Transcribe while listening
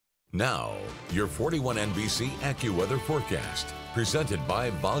Now, your 41 NBC AccuWeather forecast, presented by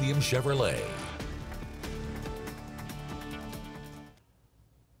Volume Chevrolet.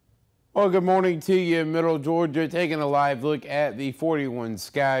 Well, good morning to you, Middle Georgia. Taking a live look at the 41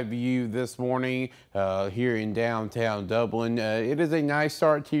 sky view this morning here in downtown Dublin. It is a nice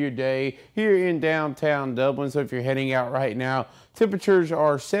start to your day here in downtown Dublin. So if you're heading out right now, temperatures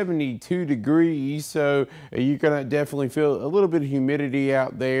are 72 degrees. So you're going to definitely feel a little bit of humidity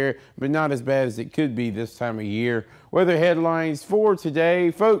out there, but not as bad as it could be this time of year. Weather headlines for today,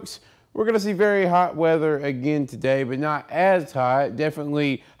 folks. We're going to see very hot weather again today, but not as hot.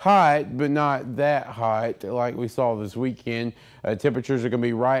 Definitely hot, but not that hot like we saw this weekend. Temperatures are going to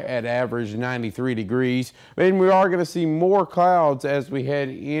be right at average 93 degrees. And we are going to see more clouds as we head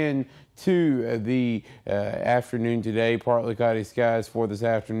into the afternoon today. Partly cloudy skies for this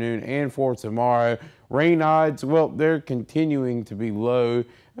afternoon and for tomorrow. Rain odds, well, they're continuing to be low.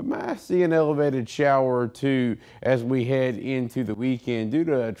 I might see an elevated shower or two as we head into the weekend due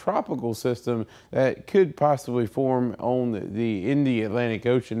to a tropical system that could possibly form in the Atlantic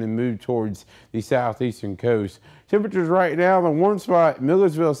Ocean and move towards the southeastern coast. Temperatures right now, the warm spot,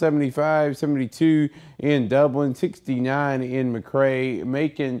 Millersville 75, 72 in Dublin, 69 in McRae,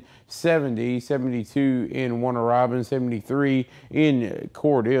 Macon 70, 72 in Warner Robins, 73 in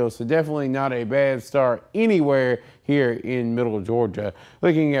Cordele. So definitely not a bad start anywhere here in Middle Georgia.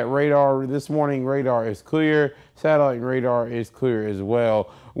 Looking at radar this morning, radar is clear. Satellite radar is clear as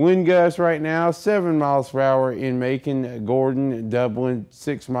well. Wind gusts right now, 7 miles per hour in Macon, Gordon, Dublin,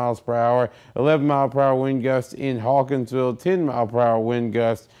 6 miles per hour. 11 mile per hour wind gusts in Hawkinsville, 10 mile per hour wind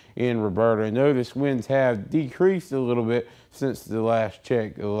gusts in Roberta. Notice winds have decreased a little bit since the last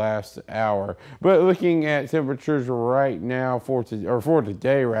check, the last hour. But looking at temperatures right now for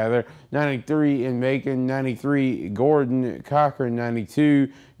today rather, 93 in Macon, 93 Gordon, Cochran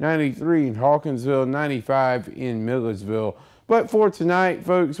 92, 93 in Hawkinsville, 95 in Millersville. But for tonight,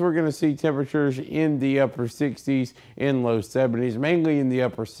 folks, we're going to see temperatures in the upper 60s and low 70s, mainly in the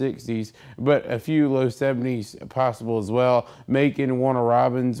upper 60s, but a few low 70s possible as well. Macon, Warner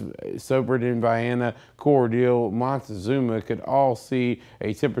Robins, Soperton, Vienna, Cordele, Montezuma could all see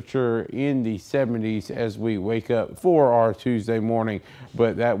a temperature in the 70s as we wake up for our Tuesday morning,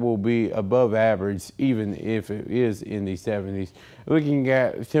 but that will be above average even if it is in the 70s. Looking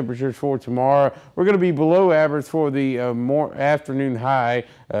at temperatures for tomorrow, we're going to be below average for the afternoon high.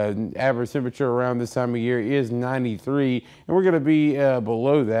 Average temperature around this time of year is 93, and we're going to be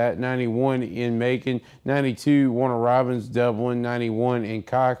below that, 91 in Macon, 92 Warner Robins, Dublin, 91 in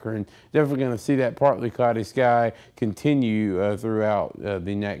Cochran. Definitely going to see that partly cloudy sky continue throughout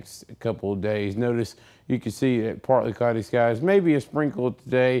the next couple of days. Notice you can see that partly cloudy skies, maybe a sprinkle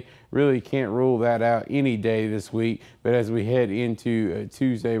today. Really can't rule that out any day this week. But as we head into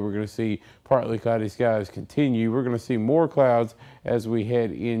Tuesday, we're going to see partly cloudy skies continue. We're going to see more clouds as we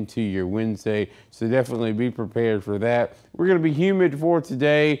head into your Wednesday. So definitely be prepared for that. We're going to be humid for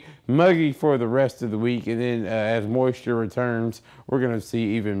today, muggy for the rest of the week. And then as moisture returns, we're going to see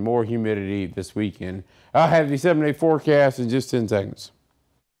even more humidity this weekend. I'll have the 7-day forecast in just 10 seconds.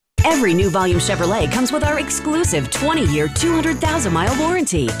 Every new Volume Chevrolet comes with our exclusive 20-year, 200,000-mile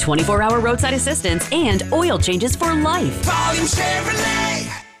warranty, 24-hour roadside assistance, and oil changes for life. Volume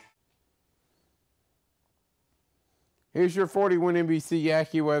Chevrolet. Here's your 41 NBC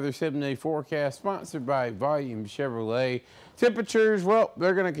AccuWeather 7-day forecast, sponsored by Volume Chevrolet. Temperatures, well,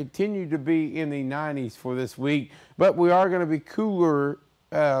 they're going to continue to be in the 90s for this week, but we are going to be cooler.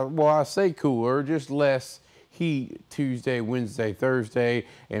 Well, I say cooler, just less heat Tuesday, Wednesday, Thursday,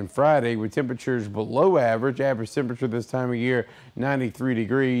 and Friday with temperatures below average. Average temperature this time of year, 93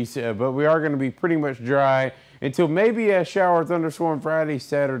 degrees. But we are going to be pretty much dry until maybe a shower thunderstorm Friday,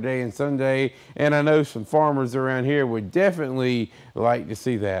 Saturday, and Sunday. And I know some farmers around here would definitely like to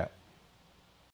see that.